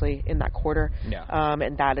Murray, obviously, in that quarter. Yeah.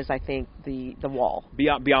 And that is, I think, the wall.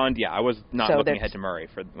 Beyond, I was not looking ahead to Murray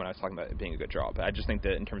when I was talking about it being a good draw. But I just think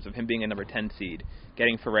that in terms of him being a number 10 seed,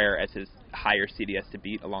 getting Ferrer as his higher seed he has to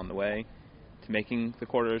beat along the way to making the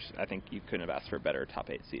quarters, I think you couldn't have asked for a better top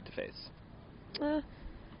 8 seed to face.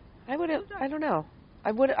 I don't know.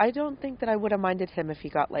 I don't think that I would have minded him if he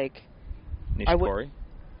got, like... Nishikori?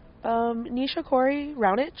 Nishikori,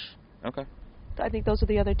 Raonic. Okay. I think those are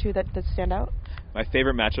the other two that stand out. My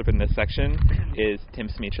favorite matchup in this section is Tim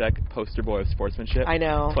Smyczek, poster boy of sportsmanship. I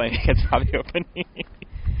know. Playing against Fabio Fognini.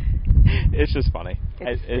 It's just funny.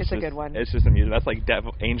 It's just a good one. It's just amusing. That's like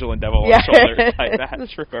angel and devil on shoulder type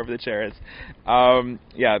match for whoever the chair is.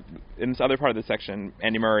 In this other part of the section,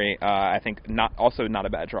 Andy Murray, I think not a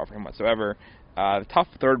bad draw for him whatsoever. Tough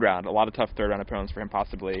third round. A lot of tough third round opponents for him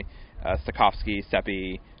possibly. Stakhovsky,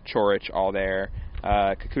 Seppi, Coric, all there.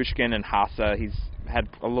 Kukushkin and Hassa. He's had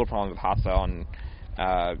a little problem with Hassa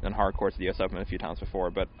on hard courts at the US Open a few times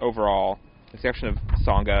before, but overall, the exception of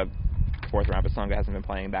Tsonga, fourth round, but Tsonga hasn't been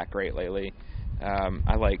playing that great lately.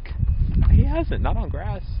 He hasn't, not on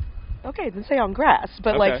grass. Okay, then say on grass,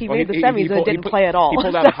 but he made the semis and didn't play at all. He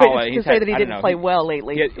pulled out of Halle. To say that he didn't play well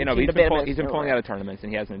lately. He's been pulling out of tournaments,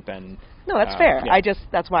 and he hasn't been. No, that's fair. Yeah.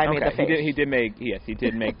 That's why I made the face. He did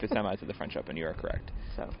make the semis at the French Open. You are correct.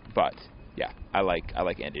 But yeah, I like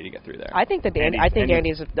Andy to get through there. I think that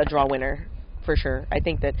Andy's a draw winner for sure. I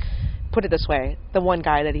think that, put it this way, the one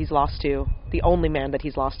guy that he's lost to, the only man that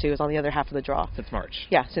he's lost to, is on the other half of the draw. Since March.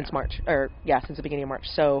 Since the beginning of March.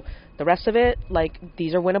 So the rest of it,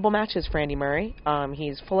 these are winnable matches for Andy Murray.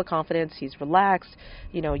 He's full of confidence. He's relaxed.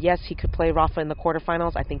 Yes, he could play Rafa in the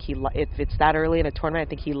quarterfinals. I think if it's that early in a tournament, I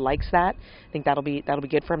think he likes that. I think that'll be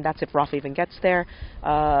good for him. That's if Rafa even gets there.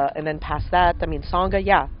 And then past that,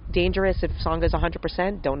 Tsonga, dangerous if Tsonga's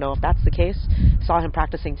 100%. Don't know if that's the case. Saw him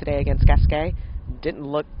practicing today against Gasquet. Didn't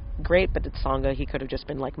look great, but it's Tsonga. He could have just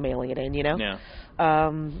been mailing it in, Yeah.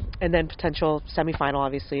 And then potential semifinal,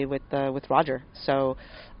 obviously, with Roger. So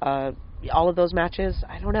all of those matches,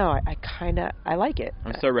 I don't know. I like it.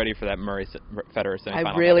 I'm so ready for that Murray Federer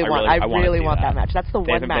semifinal. I really want that match. That's the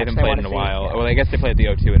one match they haven't played in a while. Well, I guess they played at the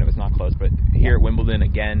O2 and it was not close, but here at Wimbledon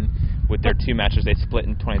again with their 2 matches they split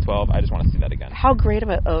in 2012. I just want to see that again. How great of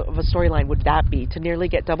a storyline would that be to nearly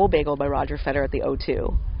get double bageled by Roger Federer at the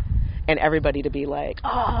O2, and everybody to be like,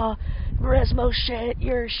 oh, Maresmo shit,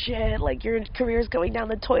 you're shit, like your career's going down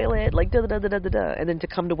the toilet, like da da da da da da, and then to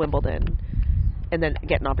come to Wimbledon, and then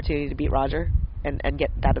get an opportunity to beat Roger. And get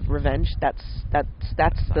that revenge. That's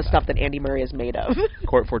the stuff that Andy Murray is made of.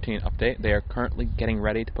 Court 14 update. They are currently getting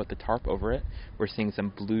ready to put the tarp over it. We're seeing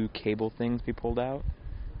some blue cable things be pulled out.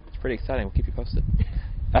 It's pretty exciting. We'll keep you posted.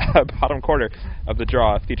 Bottom quarter of the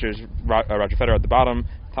draw features Roger Federer at the bottom,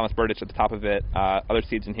 Thomas Berdych at the top of it. Other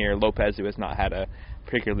seeds in here, Lopez, who has not had a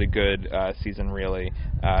particularly good season really.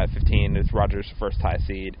 15 is Roger's first tie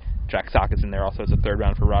seed. Jack Sock is in there also as a third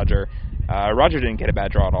round for Roger. Roger didn't get a bad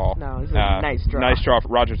draw at all. No, it was a nice draw. Nice draw.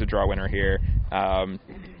 Roger's a draw winner here.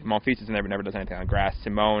 Monfils is in there but never does anything on grass.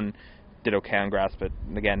 Simone did okay on grass, but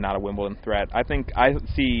again, not a Wimbledon threat. I think I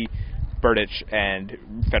see Berdych and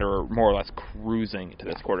Federer more or less cruising to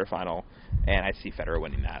this quarterfinal, and I see Federer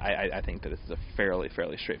winning that. I think that this is a fairly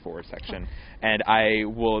straightforward section. And I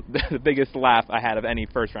will, the biggest laugh I had of any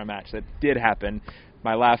first-round match that did happen,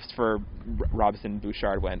 my laughs for Robson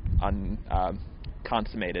Bouchard went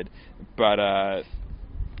consummated, but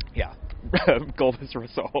yeah, Gulbis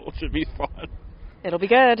result should be fun. It'll be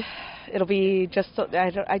good. It'll be just.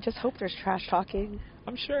 I just hope there's trash talking.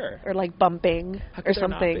 I'm sure. Or like bumping or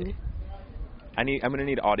something. I'm gonna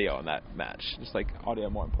need audio on that match. Just like audio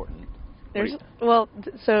more important.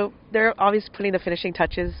 So they're obviously putting the finishing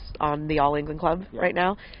touches on the All England Club right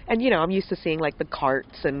now, and I'm used to seeing like the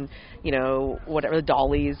carts and whatever the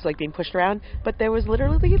dollies like being pushed around, but there was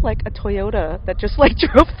literally like a Toyota that just like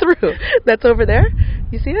drove through. That's over there.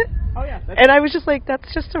 You see it? Oh yeah. And I was just like,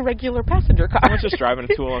 that's just a regular passenger car. Someone's just driving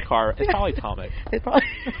a two-wheel car. It's probably Tomic. It's probably.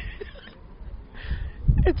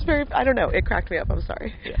 It's very. I don't know. It cracked me up. I'm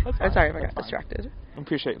sorry. Yeah, I'm sorry if I got distracted. I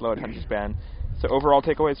appreciate Load Hunter's ban. So overall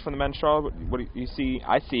takeaways from the men's draw, what do you see?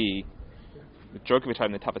 I see Djokovic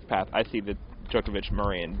having the toughest path. I see the Djokovic,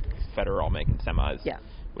 Murray, and Federer all making semis. Yeah.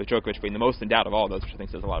 With Djokovic being the most in doubt of all of those, which I think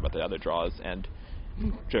says a lot about the other draws, and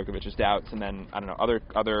Djokovic's doubts. And then, I don't know,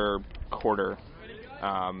 other quarter.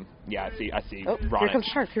 Yeah, I see Raonic. Here comes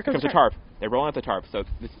Tarp. Here comes the Tarp. They're rolling at the Tarp. So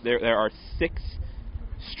there are 6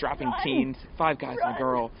 strapping teens, 5 guys and a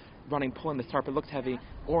girl, pulling this Tarp. It looks heavy.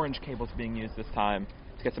 Orange cables being used this time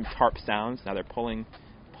to get some Tarp sounds. Now they're pulling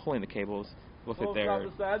the cables. Looks like they're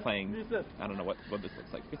playing, I don't know what this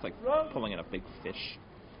looks like. It's like pulling in a big fish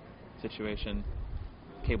situation.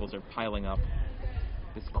 Cables are piling up.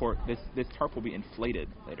 This Tarp will be inflated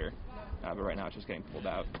later, but right now it's just getting pulled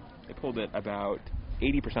out. They pulled it about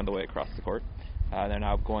 80% of the way across the court. They're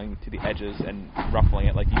now going to the edges and ruffling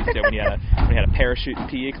it like you used to when you had a parachute in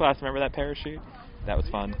PE class. Remember that parachute? That was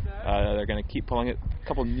fun. They're going to keep pulling it. A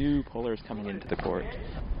couple new pullers coming into the court.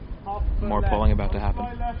 More pulling about to happen.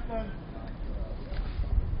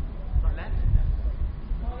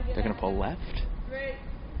 They're going to pull left?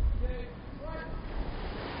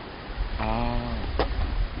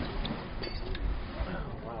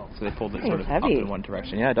 So they pulled it sort of up in one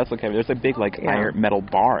direction. Yeah, it does look heavy. There's a big iron metal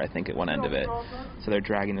bar, I think, at one end of it. So they're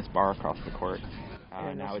dragging this bar across the court.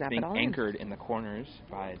 Now it's being anchored in the corners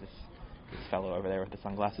by this fellow over there with the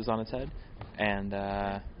sunglasses on his head. And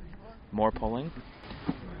more pulling.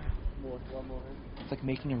 It's like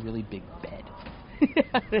making a really big bed.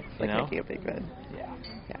 It's making a big bed.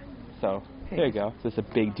 Yeah. So there you go. So this is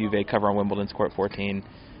a big duvet cover on Wimbledon's court 14.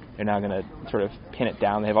 They're now going to sort of pin it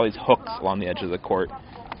down. They have all these hooks along the edge of the court,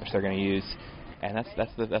 which they're going to use, and that's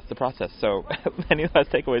the process. So, any last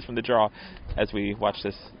takeaways from the draw as we watch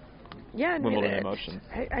this Wimbledon in motion?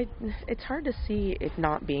 It's hard to see it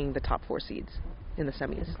not being the top 4 seeds in the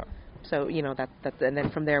semis. Okay. So and then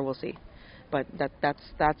from there we'll see. But that's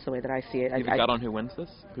the way that I see it. You have a gut on who wins this?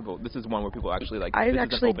 This is one where people actually this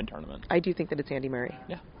is an open tournament. I do think that it's Andy Murray.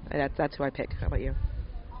 Yeah, that's who I pick. How about you?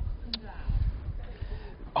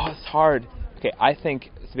 Oh, it's hard. Okay, I think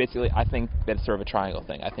that it's sort of a triangle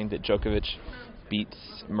thing. I think that Djokovic beats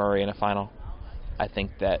Murray in a final. I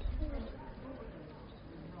think that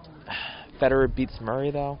Federer beats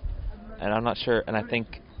Murray, though, and I'm not sure. And I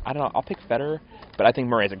don't know. I'll pick Federer, but I think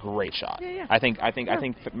Murray has a great shot. Yeah. I think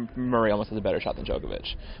Murray almost has a better shot than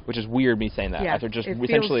Djokovic, which is weird me saying that. Yeah, after just it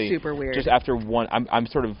essentially feels super weird. Just after one, I'm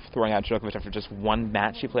sort of throwing out Djokovic after just one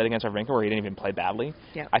match he played against Wawrinka where he didn't even play badly.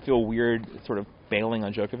 Yeah. I feel weird sort of bailing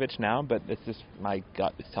on Djokovic now, but it's just my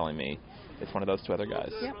gut is telling me it's one of those 2 other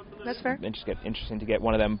guys. Yeah, that's fair. It's just interesting to get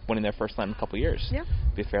one of them winning their first slam in a couple of years. Yeah.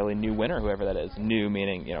 Be a fairly new winner, whoever that is. New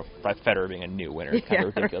meaning, Federer being a new winner. It's kind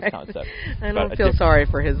of a ridiculous concept. I don't feel sorry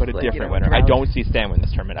for his. But a different winner. I don't see see Stan win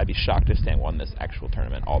this tournament. I'd be shocked if Stan won this actual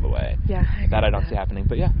tournament all the way. Yeah, that I don't see happening.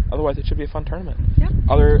 But yeah, otherwise it should be a fun tournament. Yeah.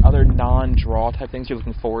 Other non-draw type things you're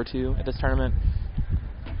looking forward to at this tournament?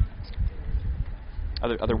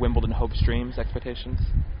 Other Wimbledon hopes, dreams, expectations,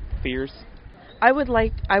 fears? I would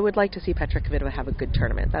like to see Petra Kvitova have a good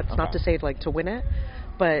tournament. That's not to say I'd like to win it,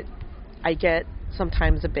 but I get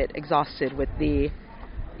sometimes a bit exhausted with the,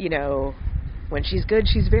 when she's good,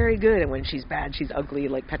 she's very good, and when she's bad, she's ugly,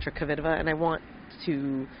 like Petra Kvitova, and I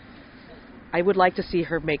would like to see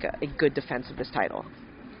her make a good defense of this title.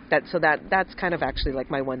 That's kind of actually like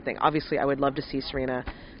my one thing. Obviously, I would love to see Serena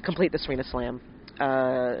complete the Serena Slam.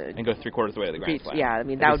 And go 3/4 of the way to the Grand Slam. Yeah, I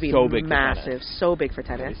mean, that would be so big massive, so big for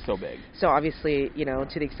tennis. So big. So obviously, to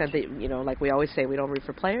the extent that, like we always say, we don't root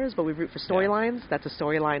for players, but we root for storylines. Yeah. That's a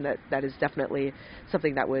storyline that is definitely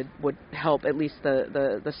something that would help at least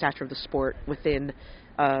the stature of the sport within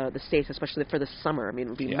the States, especially for the summer. I mean, it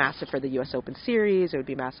would be massive for the U.S. Open Series. It would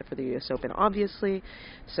be massive for the U.S. Open, obviously.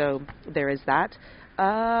 So there is that.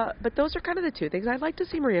 But those are kind of the two things. I'd like to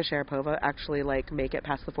see Maria Sharapova actually, make it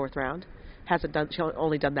past the fourth round. She's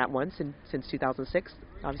only done that once since 2006,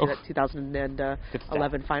 obviously that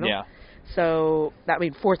 2011 final. Yeah. So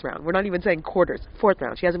fourth round. We're not even saying quarters. Fourth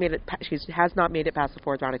round. She has not made it past the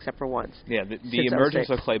fourth round except for once. Yeah. The emergence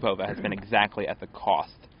of Klaypova has been exactly at the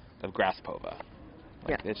cost of Graspova.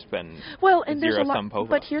 It's been zero-sum Pova.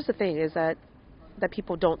 But here's the thing: is that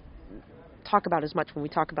people don't talk about as much when we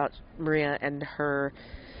talk about Maria and her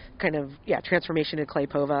kind of transformation in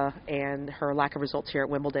Klaypova and her lack of results here at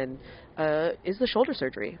Wimbledon is the shoulder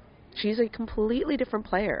surgery. She's a completely different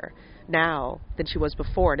player now than she was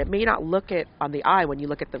before, and it may not look it on the eye when you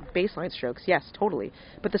look at the baseline strokes. Yes, totally,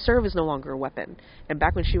 but the serve is no longer a weapon. And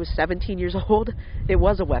back when she was 17 years old, it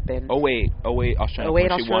was a weapon. Australian Open. When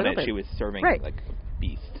she won it, Open. she was serving like a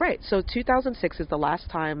beast. Right. So 2006 is the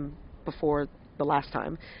last time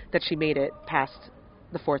that she made it past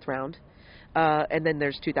the fourth round. And then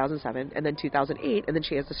there's 2007, and then 2008, and then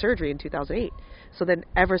she has the surgery in 2008. So then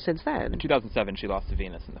ever since then... In 2007, she lost to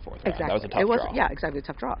Venus in the fourth round. Exactly. That was a tough draw. Yeah, exactly,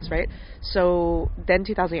 tough draws, right? So then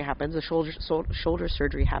 2008 happens, the shoulder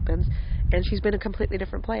surgery happens, and she's been a completely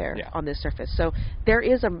different player on this surface. So there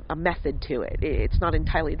is a method to it. It's not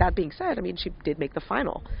entirely... That being said, I mean, she did make the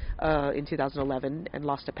final in 2011 and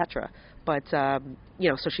lost to Petra. But, so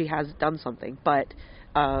she has done something. But...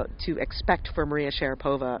 to expect for Maria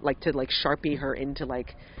Sharapova, to Sharpie her into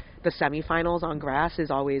the semifinals on grass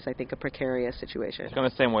is always, I think, a precarious situation. It's kind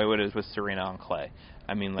of the same way it is with Serena on clay.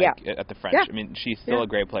 I mean, at the French. Yeah. I mean, she's still a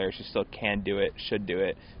great player. She still can do it, should do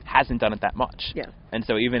it, hasn't done it that much. Yeah. And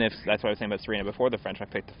so even if, that's what I was saying about Serena before the French, I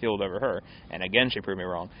picked the field over her, and again, she proved me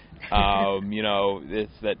wrong.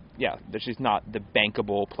 It's that she's not the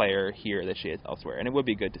bankable player here that she is elsewhere. And it would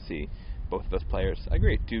be good to see both of those players, I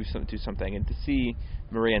agree, do something, and to see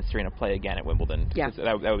Maria and Serena play again at Wimbledon. Yeah.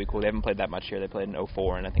 That would be cool. They haven't played that much here. They played in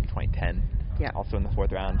 2004 and I think 2010. Yeah. Also in the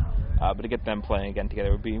fourth round. But to get them playing again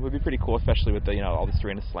together would be pretty cool, especially with the all the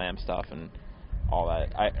Serena Slam stuff and all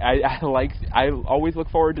that. I always look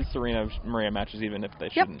forward to Serena Maria matches, even if they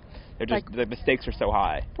shouldn't. They're just the stakes are so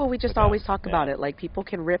high. Well, we just always talk about it. People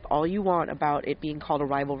can rip all you want about it being called a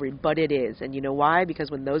rivalry, but it is. And you know why?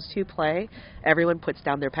 Because when those two play, everyone puts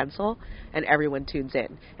down their pencil and everyone tunes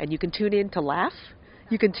in. And you can tune in to laugh.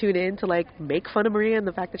 You can tune in to make fun of Maria and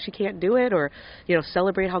the fact that she can't do it, or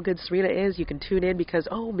celebrate how good Serena is. You can tune in because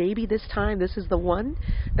maybe this time this is the one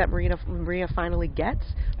that Maria finally gets.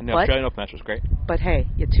 And the Australian Open match was great. But hey,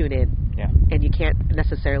 you tune in. Yeah. And you can't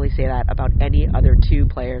necessarily say that about any other two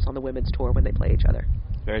players on the women's tour when they play each other.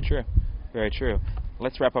 Very true. Very true.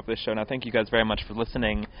 Let's wrap up this show now. Thank you guys very much for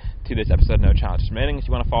listening to this episode of No Challenges Remaining. If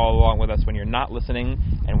you want to follow along with us when you're not listening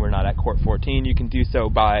and we're not at Court 14, you can do so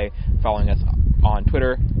by following us on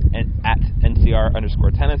Twitter and at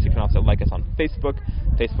 @NCR_tennis. You can also like us on Facebook,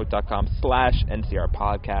 facebook.com/NCR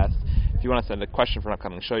podcast. If you want to send a question for an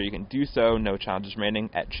upcoming show, you can do so.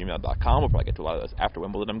 NoChallengesRemaining@gmail.com. We'll probably get to a lot of those after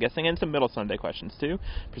Wimbledon, I'm guessing, and some middle Sunday questions too.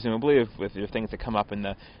 Presumably, with your things that come up in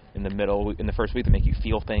the first week that make you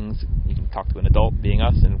feel things, you can talk to an adult, being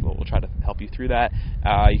us, and we'll try to help you through that.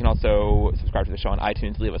 You can also subscribe to the show on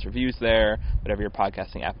iTunes, leave us reviews there, whatever your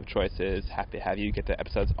podcasting app of choice is. Happy to have you get the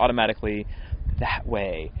episodes automatically that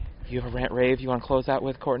way. You have a rant rave you want to close out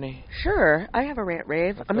with, Courtney? Sure, I have a rant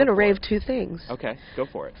rave. I'm going to rave two things. Okay, go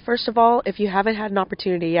for it. First of all, if you haven't had an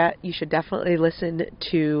opportunity yet, you should definitely listen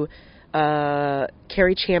to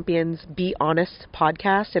Carrie Champion's Be Honest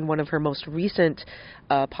podcast and one of her most recent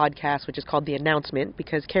podcasts, which is called The Announcement,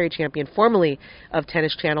 because Carrie Champion, formerly of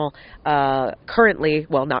Tennis Channel, currently,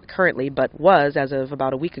 well, not currently, but was, as of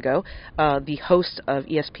about a week ago, the host of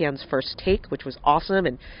ESPN's First Take, which was awesome,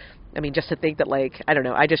 and I mean, just to think that, like, I don't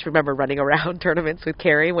know, I just remember running around tournaments with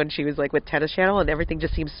Carrie when she was, like, with Tennis Channel, and everything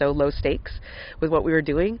just seemed so low stakes with what we were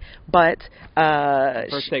doing. But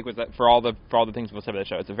first take was that for all the things we'll say about the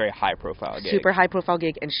show, it's a very high-profile gig. Super high-profile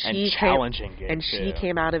gig, and challenging gig, and she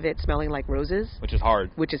came out of it smelling like roses. Which is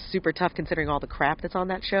hard. Which is super tough considering all the crap that's on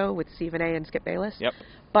that show with Stephen A. and Skip Bayless. Yep.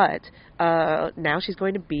 But now she's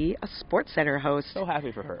going to be a SportsCenter host. So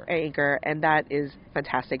happy for her. Anchor, and that is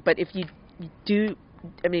fantastic. But if you do...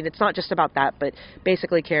 I mean, it's not just about that, but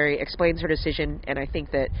basically Carrie explains her decision, and I think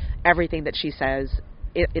that everything that she says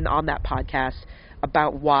on that podcast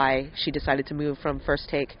about why she decided to move from First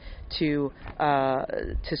Take to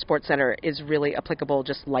SportsCenter is really applicable,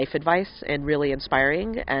 just life advice, and really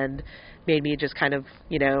inspiring, and made me just kind of,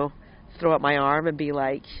 throw up my arm and be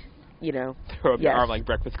like, throw up your arm like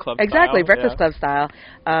Breakfast Club exactly, style. Breakfast Club style,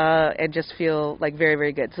 and just feel like very,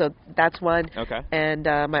 very good. So that's one. Okay. And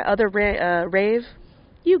my other rave,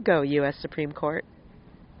 you go, U.S. Supreme Court.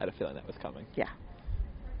 I had a feeling that was coming. Yeah.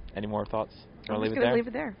 Any more thoughts? I'm just going to leave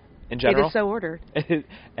it there. In general? It is so ordered. It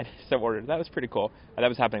is so ordered. That was pretty cool. That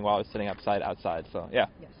was happening while I was sitting outside. So, yeah.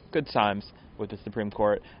 Yes. Good times with the Supreme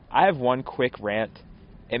Court. I have one quick rant,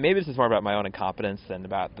 and maybe this is more about my own incompetence than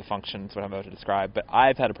about the functions, what I'm about to describe, but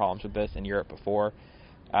I've had problems with this in Europe before.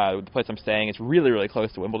 The place I'm staying is really, really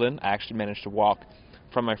close to Wimbledon. I actually managed to walk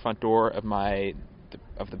from my front door of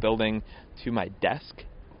the building to my desk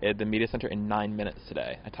at the media center in 9 minutes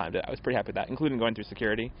today. I timed it. I was pretty happy with that, including going through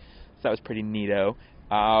security. So that was pretty neato.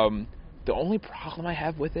 The only problem I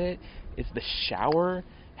have with it is the shower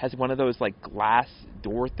has one of those like glass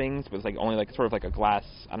door things, but it's like only like sort of like a glass,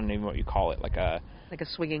 I don't even know what you call it, like a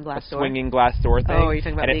swinging glass door. Swinging glass door thing. Oh, you're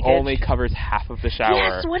talking about leakage? And it only covers half of the shower.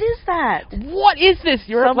 Yes, what is that? What is this?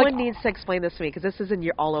 Someone needs to explain this to me, because this isn't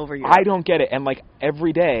all over you. I don't get it. And like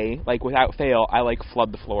every day, like without fail, I like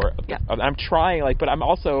flood the floor. I'm trying, like, but I'm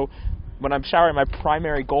also, when I'm showering, my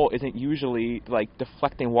primary goal isn't usually like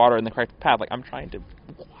deflecting water in the correct path. Like I'm trying to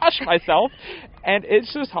wash myself, and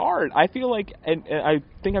it's just hard. I feel like, and I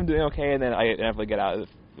think I'm doing okay, and then I inevitably get out of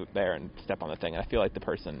there and step on the thing, and I feel like the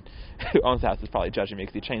person who owns the house is probably judging me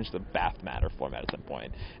because he changed the bath mat or format at some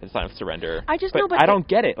point. It's a sign of surrender. I just but know, but I don't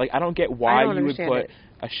get it. Like I don't get why you would put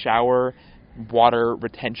a shower water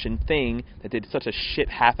retention thing that did such a shit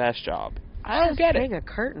half-ass job. I don't get it. Hang a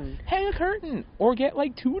curtain. Hang a curtain, or get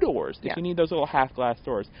like 2 doors if you need those little half-glass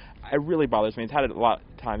doors. It really bothers me. It's had it a lot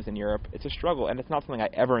of times in Europe. It's a struggle, and it's not something I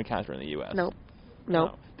ever encounter in the U.S. Nope.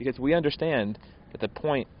 No, because we understand that the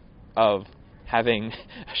point of having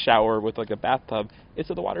a shower with like a bathtub is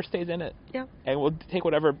so the water stays in it. Yeah. And we'll take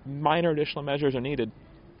whatever minor additional measures are needed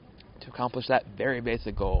to accomplish that very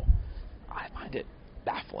basic goal. I find it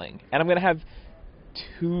baffling. And I'm going to have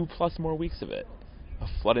 2+ more weeks of it, of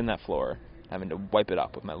flooding that floor, having to wipe it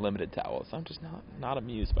up with my limited towels. I'm just not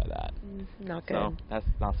amused by that. Not good. So that's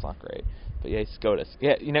not great. But yeah, SCOTUS.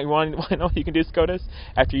 Yeah, you want to know what you can do, SCOTUS?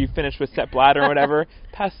 After you finish with Sepp Blatter or whatever,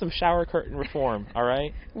 pass some shower curtain reform, all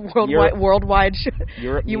right? Worldwide.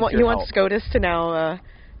 Europe you want SCOTUS to now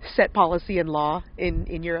set policy and law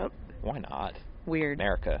in Europe? Why not? Weird.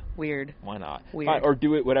 America. Weird. Why not? Weird. Fine, or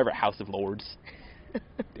do it, whatever, House of Lords.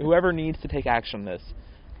 Whoever needs to take action on this,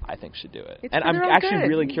 I think should do it. And I'm actually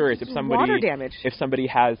really curious if somebody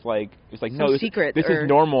has like, it's like, no, this is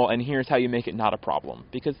normal, and here's how you make it not a problem,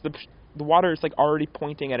 because the water is like already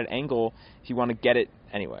pointing at an angle if you want to get it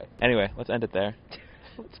anyway. Anyway, let's end it there.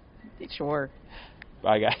 Sure.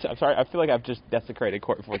 Bye, guys. I'm sorry. I feel like I've just desecrated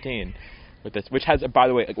Court 14 with this, which has, by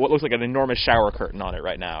the way, what looks like an enormous shower curtain on it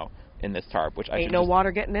right now in this tarp, which ain't no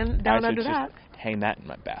water getting down under that. Hang that in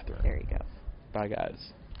my bathroom. There you go. Bye,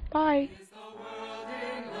 guys. Bye.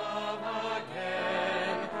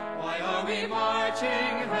 Why are we marching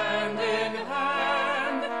hand in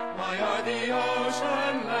hand? Why are the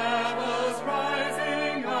ocean levels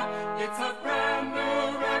rising up? It's a brand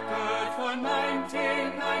new record for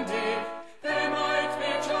 1990. They might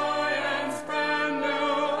be joy.